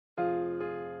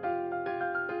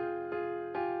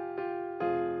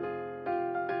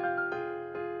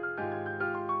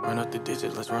Run up the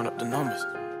digits, let's run up the numbers.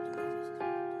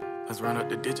 Let's run up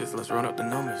the digits, let's run up the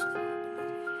numbers.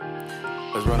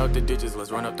 Let's run up the digits,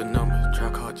 let's run up the numbers.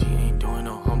 Track hard G ain't doing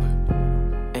no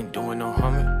humming. Ain't doing no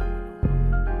humming.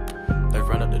 Let's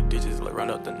run up the digits, let's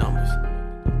run up the numbers.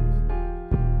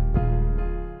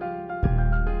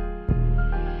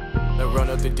 Let's run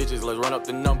up the digits, let's run up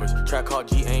the numbers. Track hard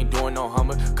G ain't doing no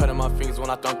hummer. Cutting my fingers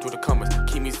when I thumb through the commas.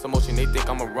 Keep me some motion, they think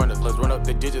I'm a runner. Let's run up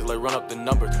the digits, let's run up the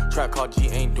numbers. Track hard G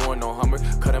ain't doing no hummer.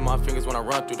 Cutting my fingers when I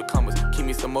run through the commas. Keep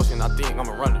me some motion, I think I'm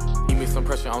a runner. Give me some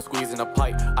pressure, I'm squeezing a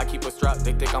pipe. I keep a strap,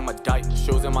 they think I'm a dyke.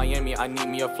 Shows in Miami, I need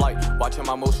me a flight. Watching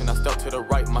my motion, I step to the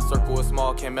right. My circle is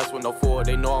small, can't mess with no fool.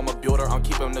 They know I'm a builder, I'm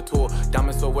keeping the tool.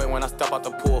 Diamonds so wet when I step out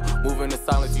the pool. Moving in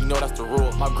silence, you know that's the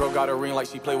rule. My girl got a ring like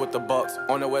she play with the Bucks.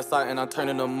 On the west side and I'm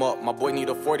turning them up. My boy need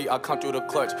a 40, I come through the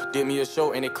clutch. Did me a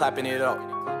show and they clapping it up.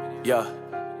 Yeah,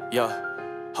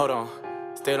 hold on.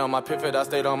 Stayed on my pivot, I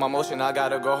stayed on my motion. I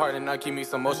gotta go hard and I keep me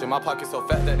some motion. My pocket so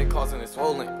fat that it causing it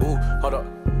swollen. Ooh, hold up,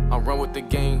 I run with the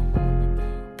game.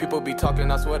 People be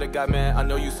talking, I swear to God, man, I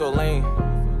know you so lame.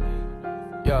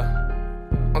 Yeah,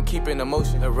 I'm keeping the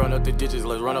motion. Let's run up the digits,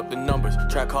 let's run up the numbers.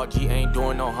 Track hard G ain't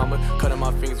doing no hummer. Cutting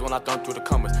my fingers when I thumb through the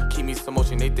commas. Keep me some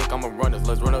motion, they think I'm a runner.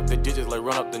 Let's run up the digits, let's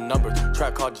run up the numbers.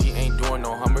 Track hard G ain't doing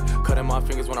no hummer. Cutting my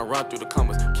fingers when I run through the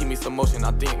commas. Keep me some motion,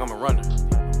 I think I'm a runner.